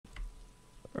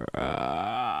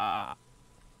I'm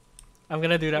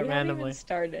gonna do that We haven't randomly. even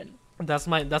started. That's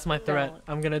my threat. Don't.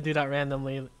 I'm gonna do that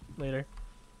randomly later.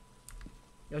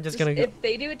 I'm just Just, gonna go. if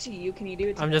they do it to you, can you do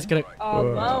it to I'm them? just gonna.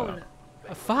 Alone.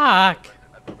 Fuck.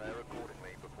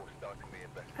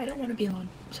 I don't want to be alone.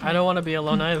 Sorry. I don't want to be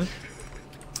alone either.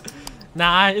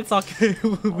 Nah, it's okay. I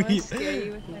want to we. scare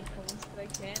you with my phones, but I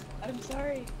can't. I'm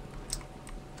sorry.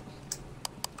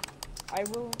 I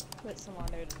will put some on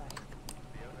there tonight.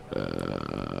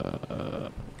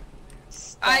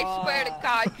 I swear to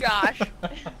God, Josh.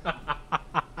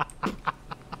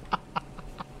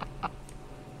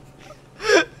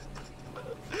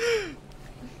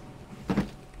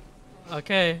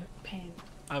 Okay, Pain.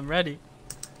 I'm ready.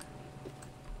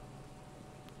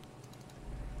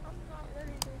 I'm not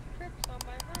ready to trips on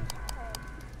my house call.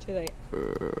 Too late.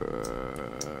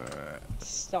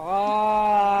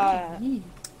 Stop.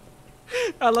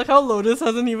 I like how Lotus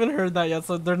hasn't even heard that yet,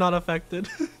 so they're not affected.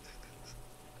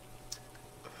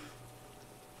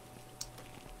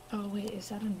 Oh wait, is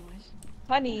that a noise?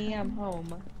 Honey, I'm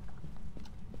home.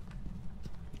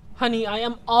 Honey, I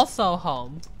am also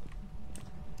home.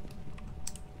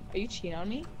 Are you cheating on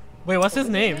me? Wait, what's his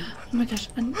name? Oh my gosh.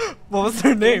 What was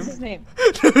her name? What's his name?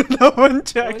 No one What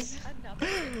checked. was- Another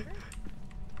favorite?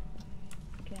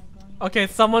 Okay, I'm going. Okay,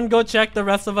 someone go check. The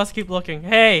rest of us keep looking.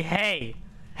 Hey, hey,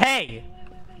 hey!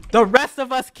 The rest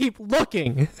of us keep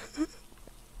looking.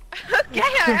 Okay,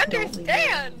 I Don't leave me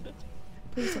understand. alone.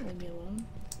 Please don't leave me alone.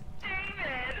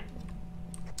 David.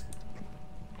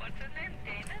 What's his name?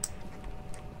 David?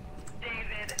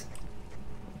 David.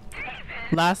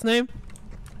 David. Last name?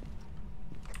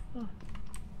 Oh,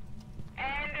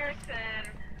 Anderson.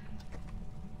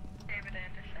 David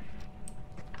Anderson.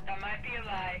 That might be a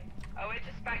lie. Oh, it's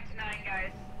just back to 9,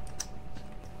 guys.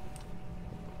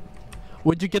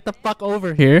 Would you get the fuck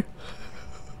over here?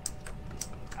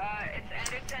 It's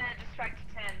Anderson and just back to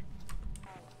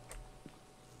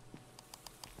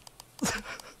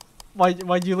 10.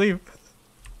 Why'd you leave?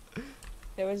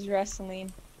 There was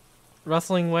wrestling.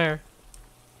 Wrestling where?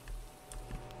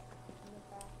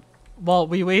 Well,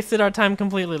 we wasted our time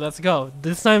completely. Let's go.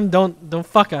 This time, don't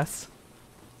fuck us.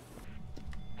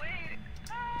 Wait.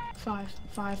 five.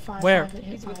 Where? It hit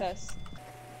He's with 5. us.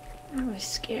 Oh, it's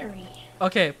scary.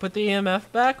 Okay, put the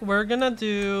EMF back. We're gonna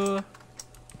do...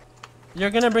 You're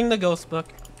gonna bring the ghost book.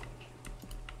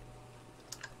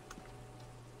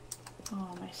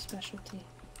 Oh, my specialty.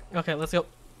 Okay, let's go.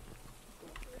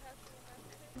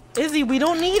 Izzy, we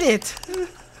don't need it!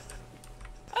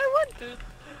 I want to.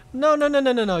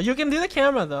 No. You can do the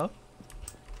camera, though.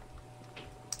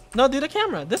 No, do the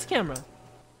camera. This camera.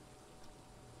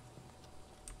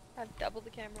 Have double the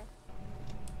camera.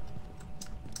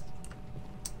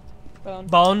 Bone.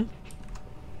 Bone.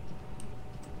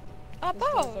 Oh, This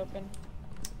door's bone. open.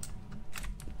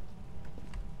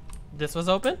 This was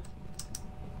open?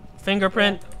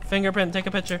 Fingerprint. Fingerprint. Take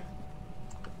a picture.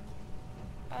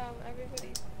 Everybody,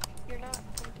 you're not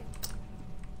pointing.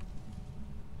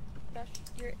 Josh,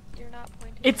 you're not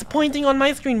pointing. It's pointing on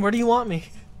my screen. Where do you want me?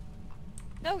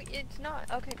 No, it's not.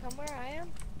 Okay, come where I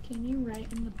am Can you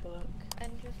write in the book?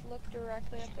 and just look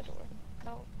directly at the door.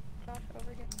 No, Josh,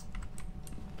 over here.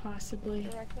 Possibly.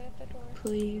 Directly at the door.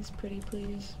 Please, pretty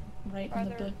please. Write in the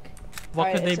Farther. book. What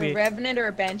Alright, could they it's be? a revenant or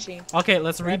a banshee? Okay,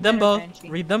 let's read Revenant them or both. banshee?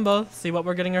 Read them both. See what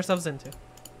we're getting ourselves into.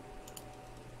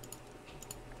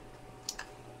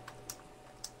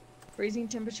 Freezing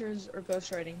temperatures or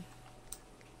ghost writing?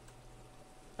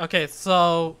 Okay,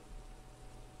 so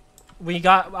we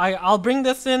got. I'll bring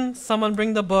this in. Someone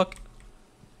bring the book.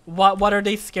 What are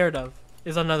they scared of?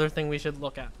 Is another thing we should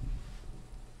look at.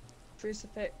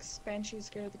 Crucifix. Banshee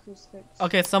scared of the crucifix.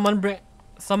 Okay, someone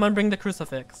bring the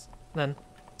crucifix. Then.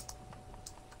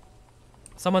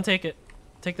 Someone take it.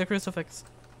 Take the crucifix.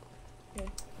 Okay.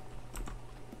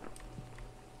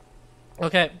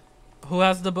 Okay, who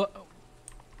has the book?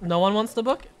 No one wants the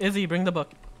book? Izzy, bring the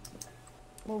book.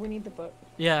 Well, we need the book.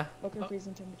 Yeah. Book of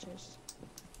freezing temperatures.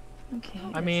 Okay.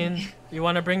 I mean, you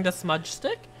want to bring the smudge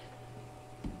stick?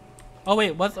 Oh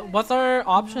wait, what's our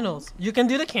optionals? You can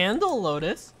do the candle,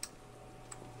 Lotus.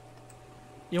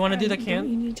 You want to do the You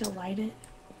candle? need to light it.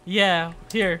 Yeah.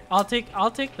 Here, I'll take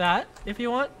that if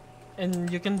you want,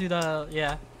 and you can do the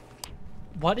yeah.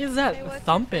 What is that Hey, what's your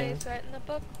thumping? face? Right in the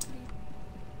book.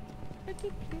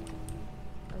 Pretty please.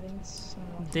 I think it's.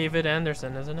 David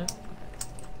Anderson, isn't it?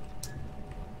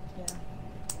 Yeah.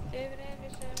 David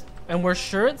Anderson. And we're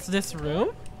sure it's this room?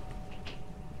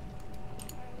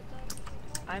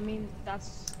 I mean,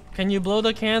 that's. Can you blow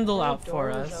the candle the out for door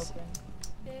is us? open.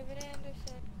 David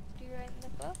Anderson. Do you write in the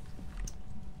book?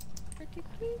 Pretty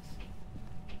please.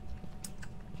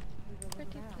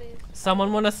 Pretty please.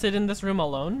 Someone want to sit in this room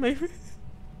alone, maybe?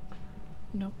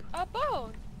 Nope. A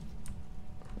bone.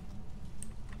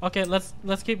 Okay, let's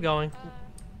keep going.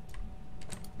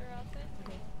 Where else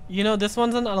is? You know, this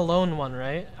one's an alone one,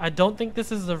 right? I don't think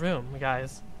this is the room,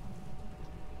 guys.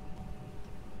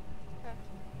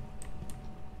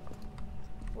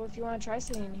 Well, if you want to try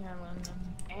sitting in here alone,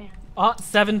 then. Oh,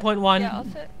 7.1. Yeah, I'll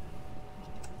sit.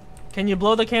 Can you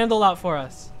blow the candle out for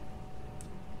us?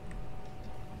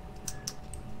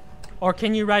 Or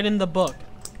can you write in the book?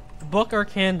 Book or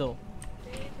candle?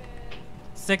 David.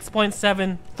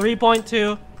 6.7, 3.2. Mr.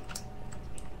 Anderson.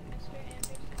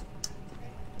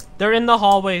 They're in the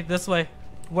hallway this way.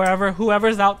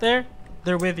 Whoever's out there,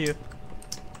 they're with you.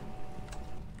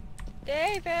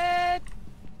 David!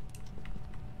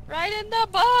 Right in the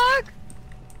book!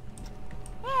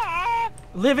 Ah!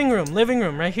 Living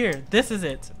room, right here. This is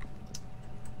it.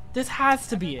 This has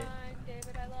to be it. Never mind,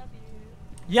 David, I love you.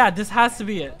 Yeah, this has to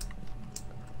be it.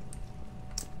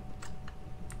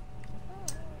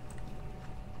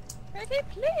 Reggie,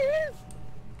 please!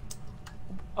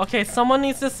 Okay, someone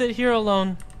needs to sit here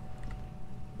alone.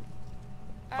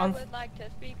 I would like to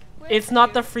speak with It's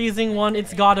not the you. freezing one,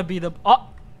 it's gotta be the... Oh!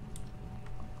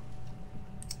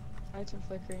 Lights are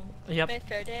flickering. Yep.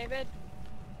 Mr. David.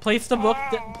 Place the book.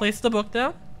 Place the book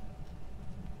down.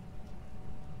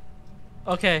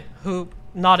 Okay, who?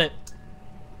 Not it.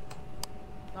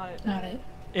 Not it. Not it.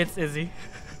 It's Izzy.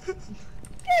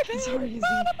 Sorry,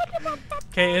 Izzy.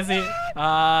 Okay, Izzy.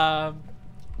 Oh!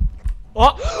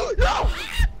 No!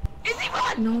 Izzy,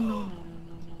 run! No, no, no, no, no,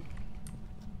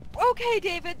 no. Okay,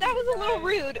 David, that was a little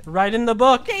rude. Write in the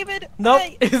book. David, Nope,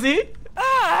 Izzy.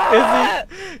 Ah!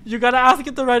 Izzy, you gotta ask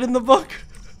it to write in the book.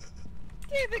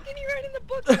 David, can you write in the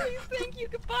book, please? Thank you,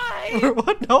 goodbye.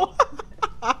 What? No.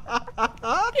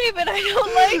 David, I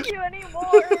don't like you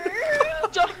anymore.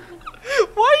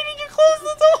 Why did you close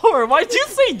the door? Why'd you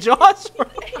say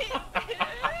Joshua?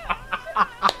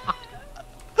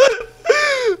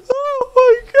 Oh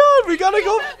my god, we gotta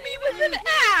go. At me with an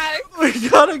axe. We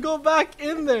gotta go back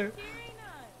in there.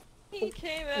 He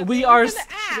came at We me are with an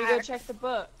s- We go axe. check the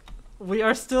book. We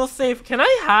are still safe. Can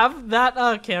I have that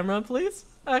camera, please?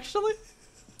 Actually,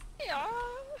 Yeah.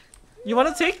 you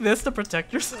want to take this to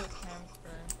protect yourself?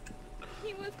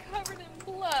 He was covered in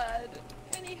blood,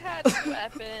 and he had a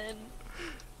weapon.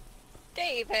 What's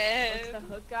David. the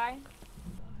hook guy?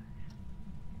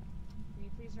 Can you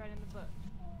please write in the book?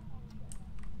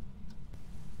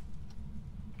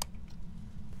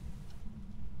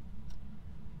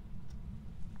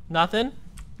 Nothing?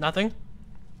 Nothing?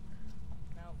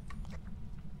 No.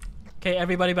 Okay,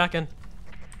 everybody back in.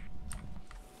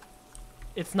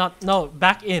 It's not. No,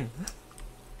 back in.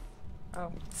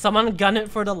 Oh. Someone gun it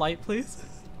for the light, please.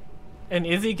 And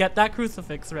Izzy, get that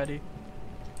crucifix ready.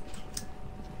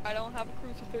 I don't have a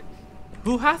crucifix.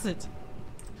 Who has it?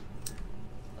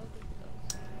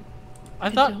 I I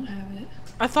thought don't have it.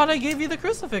 I thought I gave you the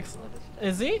crucifix.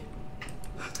 Izzy?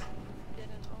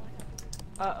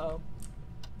 Uh-oh.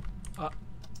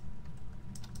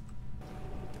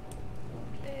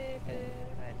 David,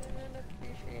 I didn't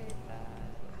appreciate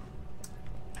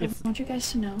that. I It's want you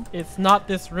guys to know. it's not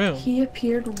this room. He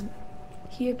appeared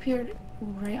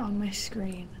right on my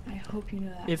screen. I hope you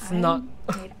know that. It's I not-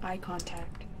 made eye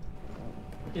contact,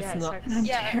 It's Yeah, not. it's and I'm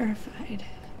Yeah. terrified.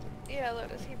 Yeah,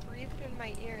 Lotus, he breathed in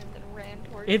my ear and then ran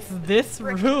towards It's me with this a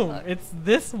frickin' room. hook. It's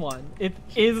this one. It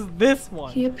is this He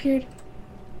one. appeared.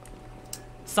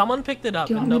 Someone picked it up.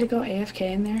 Do you and want me to no- go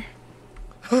AFK in there?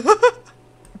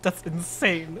 That's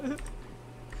insane.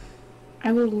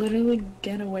 I will literally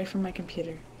get away from my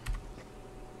computer.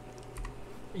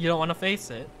 You don't want to face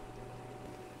it.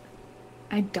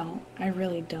 I don't. I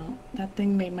really don't. That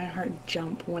thing made my heart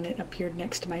jump when it appeared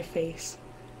next to my face.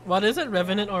 What is it,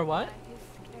 Revenant or what? He's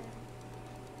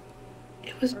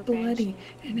scared. It was Or bloody, banshee.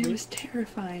 and it was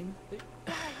terrifying.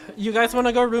 You guys want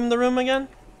to go room the room again?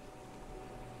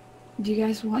 Do you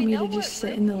guys want We me know to just what sit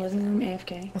room in the he's living room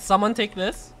AFK? Someone take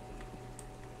this.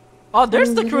 Oh, there's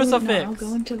Oh, the literally, no, crucifix. I'll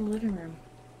go into the living room.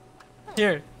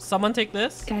 Here, someone take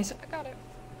this. Guys, I got it.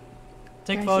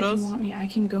 Take guys, photos. if you want me, I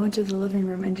can go into the living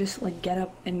room and just like get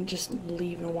up and just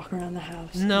leave and walk around the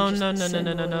house. and No, just no, no, sit no, in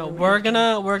no, the no, living no. room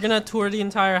We're AFK. gonna tour the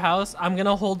entire house. I'm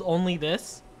gonna hold only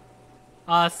this.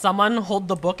 Someone hold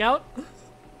the book out.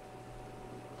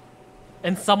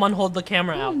 And someone hold the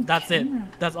camera out. That's camera.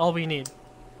 it. That's all we need.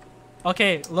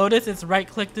 Okay, Lotus, it's right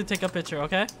click to take a picture,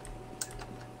 okay?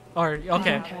 Or I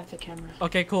okay. don't have the camera.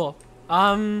 Okay, cool.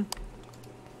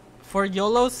 For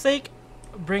YOLO's sake,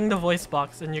 bring the voice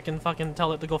box and you can fucking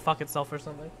tell it to go fuck itself or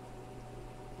something.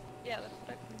 Yeah, that's what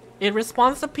I can do. it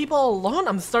responds to people alone.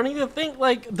 I'm starting to think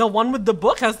like the one with the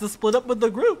book has to split up with the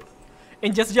group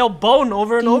and just yell bone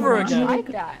over and Do you over want again. me Tried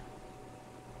that.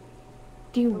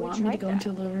 Do you We want me to tried go that.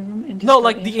 into the living room and just No, go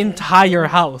like the AFK? entire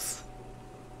house.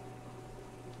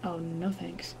 Oh, no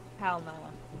thanks. Hell no.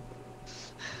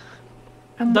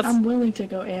 I'm willing to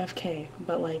go AFK,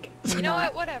 but like, You know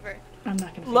what? Whatever. I'm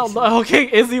not gonna face it. Okay,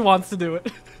 Izzy wants to do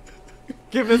it.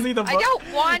 Give Izzy the book. I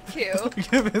don't want to.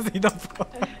 Give Izzy the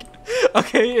book.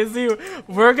 Okay, Izzy,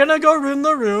 we're gonna go room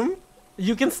to room.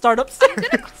 You can start upstairs. I'm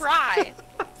gonna cry.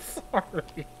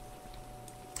 Sorry.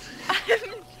 I'm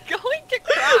going to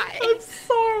cry. I'm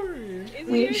sorry.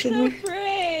 Wait, You're should so we-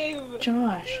 brave.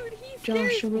 Josh, Dude, he's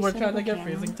Josh, should we We're set trying up to a get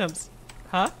camera? freezing temps.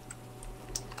 Huh?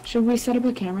 Should we set up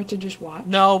a camera to just watch?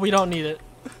 No, we don't need it.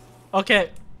 Okay,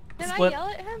 Can I split. yell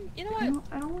at him? You know I what?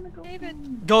 don't want to go. David.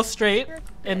 home. Go straight, You're a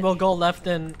and we'll bitch. go left,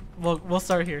 and we'll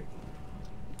start here.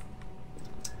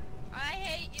 I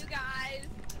hate you guys.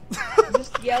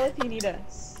 Just yell if you need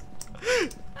us.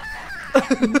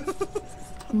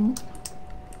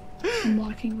 I'm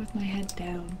walking with my head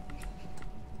down.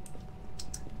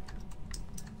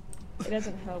 It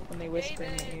doesn't help when they whisper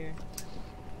in David. your ear.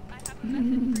 I have a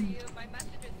message for you. My message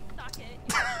is suck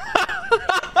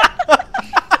it.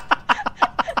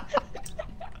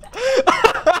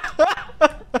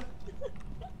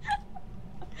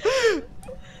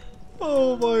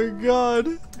 Oh my god.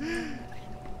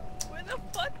 Where the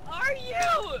fuck are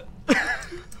you?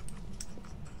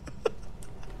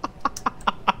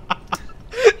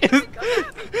 Come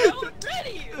at me, bro. I'm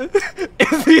ready.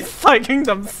 Is he psyching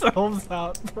themselves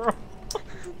out, bro?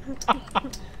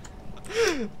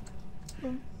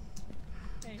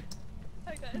 Hey,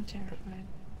 I'm guys. terrified.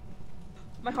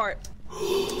 My heart.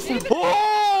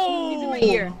 Oh! He's in my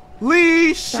ear.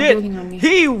 Holy Stop shit! breathing on me.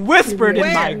 He whispered in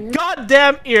Where? my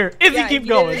goddamn ear. Izzy, Yeah, keep he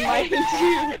going. did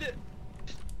it. Dude.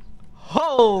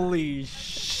 Holy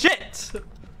shit! Stop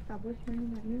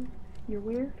whispering at me. You're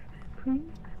weird. Please.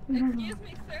 Excuse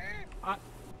me, sir. What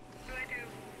do I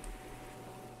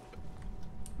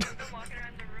do? I'm walking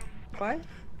around the room.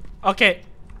 What? Okay.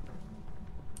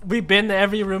 We've been to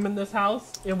every room in this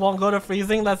house. It won't go to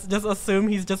freezing. Let's just assume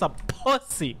he's just a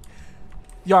pussy.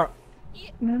 You're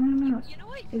No. You know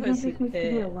what? It's not Pussy just needs to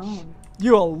be bitch. alone.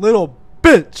 you a little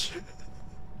bitch.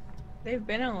 They've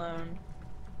been alone.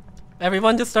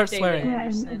 Everyone just start David. swearing. Yeah, and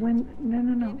Anderson.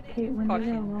 when no, Kate, when they're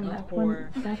Fucking alone, whore.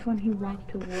 that's when he walked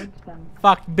towards them.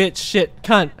 Fuck, bitch, shit,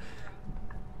 cunt.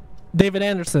 David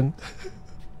Anderson.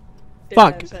 David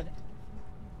Fuck. Anderson.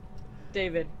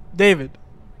 David. David.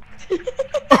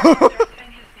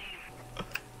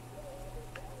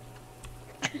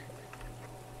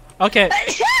 Okay.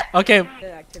 Okay.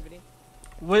 The activity.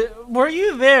 Were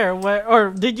you there? Or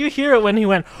did you hear it when he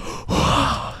went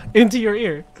into your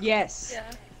ear? Yes. Yeah.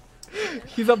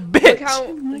 He's a Look bitch. how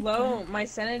low my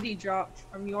sanity dropped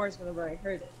from yours whenever I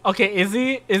heard it. Okay,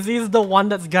 Izzy's the one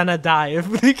that's gonna die if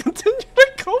we continue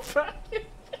to go back.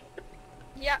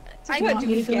 Yeah. So I what, keep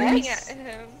do you looking guess? at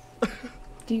him.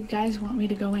 Do you guys want me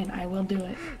to go in? I will do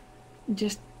it.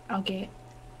 Just I'll get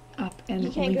up and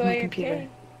You can't leave go my AFK. computer.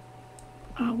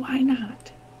 Oh, why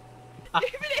not?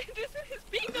 David Anderson is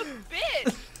being a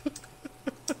bitch.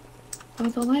 Oh,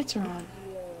 the lights are on.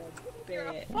 You're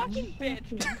a Bitch. fucking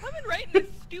bitch. I'm coming right in this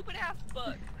stupid ass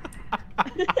book. Oh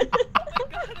my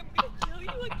god, I'm gonna kill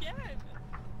you again.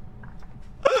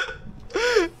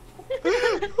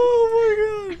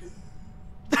 Oh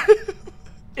my god.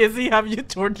 Izzy, have you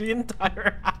toured the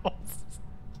entire house?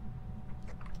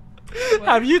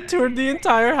 Have you toured the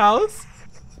entire house?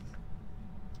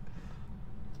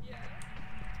 Yeah.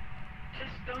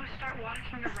 Just go start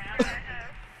walking around the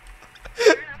house.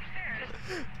 You're upstairs.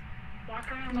 Just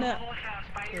walk around the No. whole house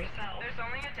by yourself. There's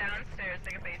only a downstairs,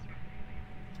 like a basement.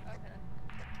 Okay.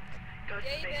 Go to the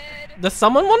basement. David. Does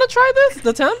someone want to try this?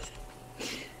 The temp?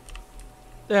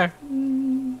 There.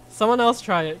 Someone else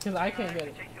try it, because I can't get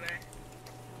it. Particular.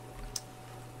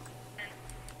 And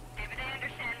David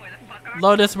Anderson, where the fuck are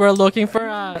Lotus, we're looking for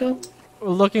Go. we're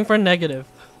looking for negative.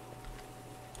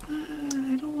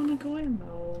 I don't want to go in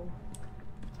though.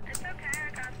 It's okay,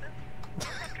 I got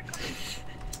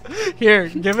this. Here,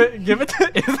 give it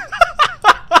to Izzy.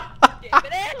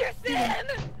 David Anderson.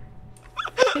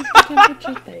 It's the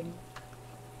temperature thing.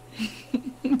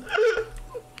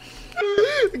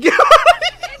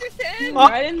 Anderson. Oh.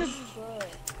 Right in the butt.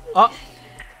 Oh.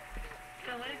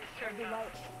 The lights turned off.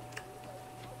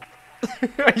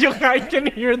 I can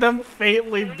hear them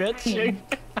faintly bitching.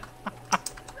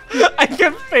 I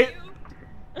can faint.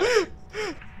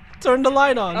 Turn the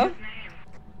light on. Oh. Name.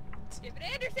 David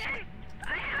Anderson.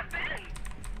 I have been.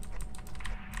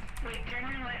 Wait, turn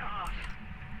your light off.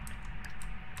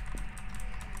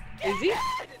 Izzy?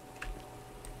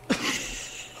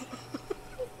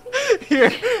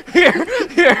 Here.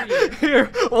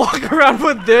 Walk around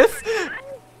with this.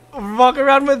 Walk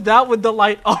around with that with the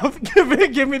light off. Give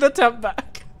me the temp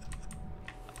back.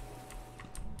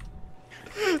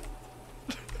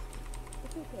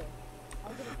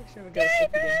 I'll get a picture of a ghost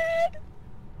if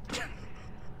you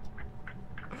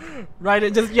do. Write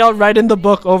it. Just yell "write in the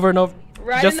book" over and over.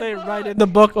 Write Just in the say book. "write in the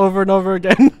book" over and over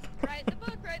again. Write the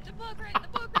book, write the book, write the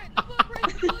book, write the book, write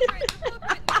the book, write the book,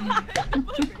 write the book,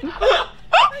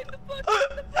 write the book, write the book,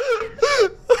 write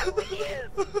the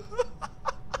book,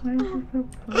 Why is it so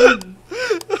funny?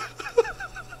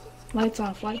 Lights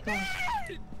off, lights off.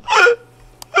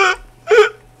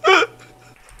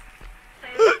 Say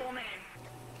his full name.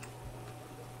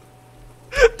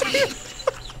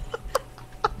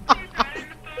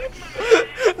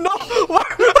 No.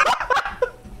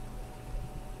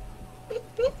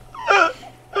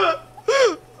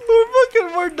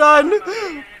 We're done.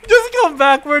 Just come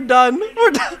back. We're done.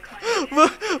 We're done.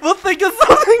 We'll think of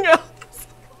something else.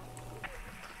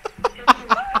 He'll go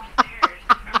upstairs.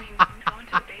 I mean, go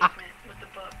into the basement with the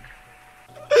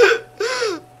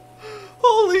book.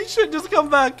 Holy shit! Just come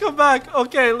back. Come back.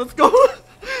 Okay, let's go.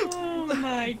 Oh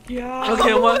my god.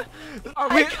 Okay, what? Are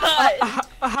we?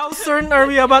 How certain are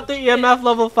we about the EMF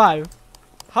level 5?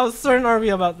 How certain are we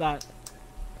about that?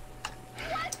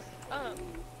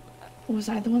 Was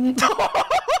I the one that?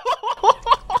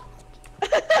 I'm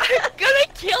gonna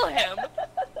kill him.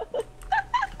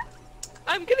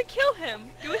 I'm gonna kill him.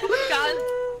 Do we have a gun?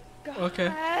 Okay.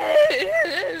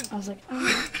 I was like,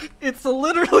 oh. It's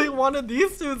literally one of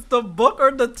these two. It's the book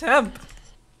or the temp.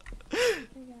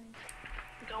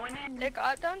 Going in. It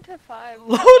got down to 5.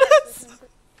 Lotus.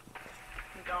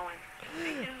 I'm going.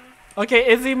 Okay,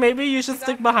 Izzy, maybe you should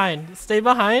stick behind. Stay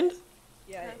behind.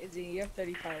 Yeah, Izzy, you have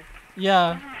 35.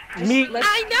 Yeah. Me.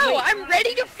 I know. I'm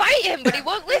ready to fight him, but he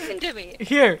won't listen to me.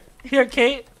 Here,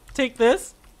 Kate, take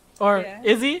this. Or Yeah.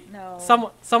 Izzy, No.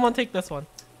 someone take this one.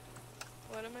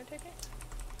 What am I taking?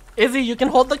 Izzy, you can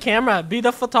hold the camera. Be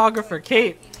the photographer.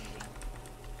 Kate,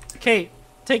 take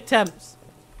temps.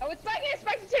 Oh, it's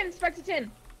Spike to 10, Spike to 10.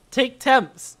 Take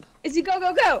temps. Izzy, go,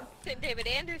 go, go. David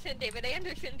Anderson, David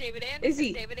Anderson, David Anderson,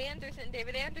 Izzy. David Anderson,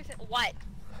 David Anderson. What?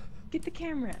 Get the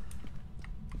camera.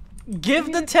 Give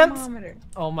me the temps. thermometer.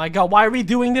 Oh my god, why are we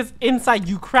doing this inside,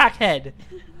 you crackhead?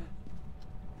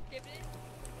 David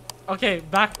Okay,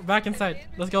 back inside.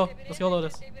 Let's go,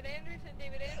 Lotus. David Anderson,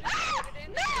 David Anderson,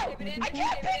 David No! Anderson, David I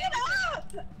can't pick it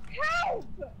up! Help!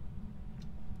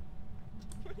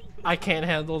 I can't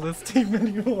handle this team I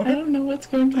anymore. don't know what's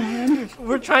going on.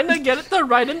 We're trying to get it to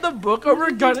write in the book or we're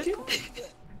gonna...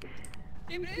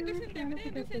 David Anderson, David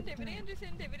Anderson, David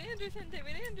Anderson, David Anderson,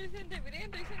 David Anderson, David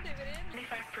Anderson, David Anderson.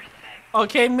 25%.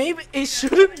 Okay, maybe it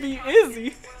shouldn't be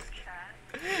Izzy.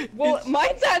 Well, It's-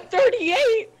 mine's at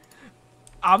 38.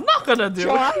 I'm not gonna do it.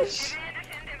 Josh.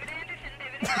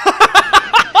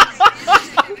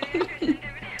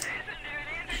 Where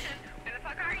the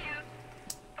fuck are you?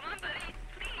 Come on, buddy.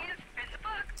 Please. Where's the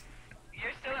book?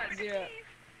 You're still at 0.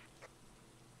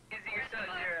 Izzy, you're still at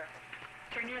 0.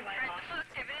 Turn your light off.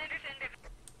 David Anderson,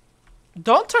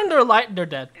 Don't turn their light. They're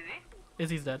dead. Izzy?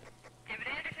 Izzy's dead. David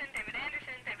Anderson, David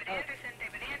Anderson, David Anderson,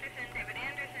 David Anderson, David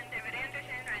Anderson, David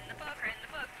Anderson. Write in the book,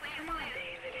 please. Come on,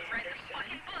 David Anderson. Write the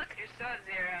fucking book. You're still at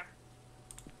 0.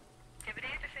 David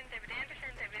Anderson, David Anderson,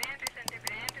 David Anderson,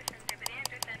 David Anderson, David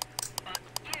Anderson. Fuck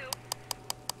you.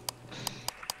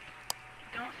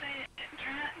 Don't say it.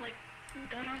 Try not, like,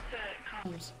 don't use the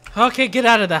comms. Okay, get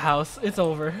out of the house. It's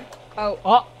over. Oh,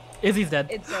 Oh, Izzy's dead.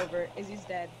 it's over. Izzy's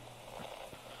dead.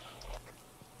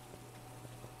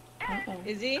 Uh-oh.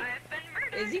 Izzy? I've been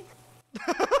murdered. Izzy?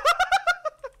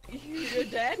 You're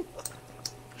dead?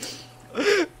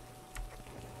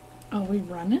 Oh, we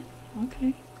run it?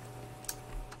 Okay.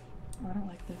 Oh, I don't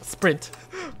like this. Sprint.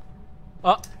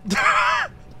 Oh.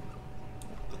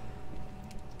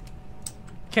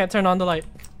 Can't turn on the light.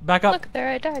 Back up. Look, there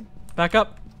I died. Back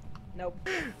up. Nope.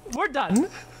 We're done.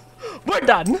 We're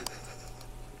done.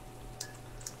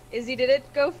 Izzy, did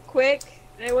it go quick?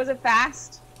 Was it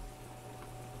fast?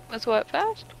 Was what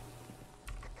fast?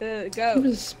 The He go.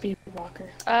 was a speed walker.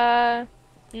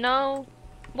 No.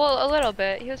 Well, a little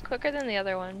bit. He was quicker than the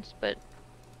other ones, but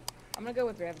I'm gonna go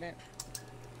with Revenant.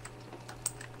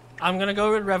 I'm gonna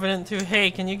go with Revenant too.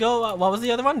 Hey, can you go? What was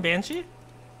the other one? Banshee?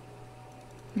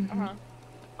 Uh-huh.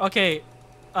 Okay.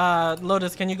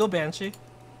 Lotus, can you go Banshee?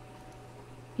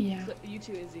 Yeah. So, you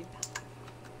too, Izzy.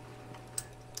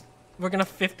 We're gonna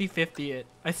 50-50 it.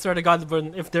 I swear to God,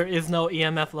 if there is no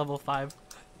EMF level 5.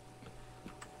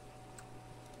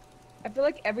 I feel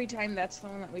like every time that's the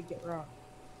one that we get wrong.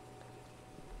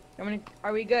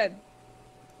 Are we good?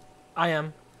 I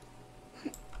am.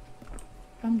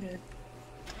 I'm good.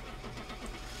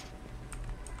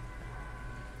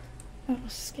 That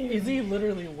was scary. Izzy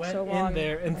literally went So in long.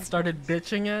 there and started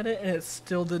bitching at it, and it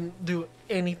still didn't do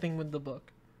anything with the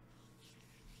book.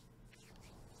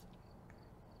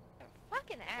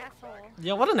 Fucking asshole.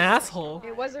 Yeah, what an asshole.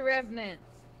 It was a revenant.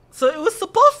 So it was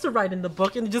supposed to write in the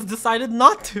book and it just decided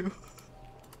not to.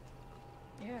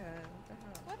 Yeah.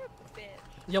 What a bitch.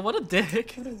 Yeah, what a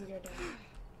dick. What a weirdo.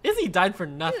 Izzy died for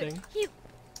nothing. Dude,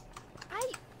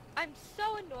 I'm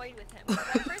so annoyed with him.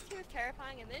 At first he was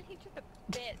terrifying, and then he's just a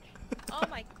bitch. Oh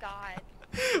my god.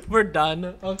 We're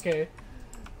done. Okay.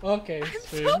 Okay, I'm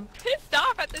stream. so pissed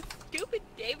off at this stupid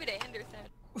David Anderson.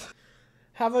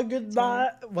 Have a good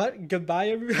bye. What? Goodbye,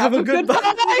 everyone. Have a good bye.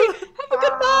 Have a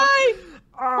goodbye.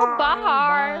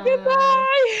 Goodbye.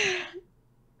 Goodbye.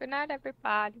 Good night,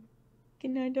 everybody.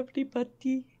 Good night,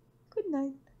 everybody. Good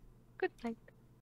night. Good night.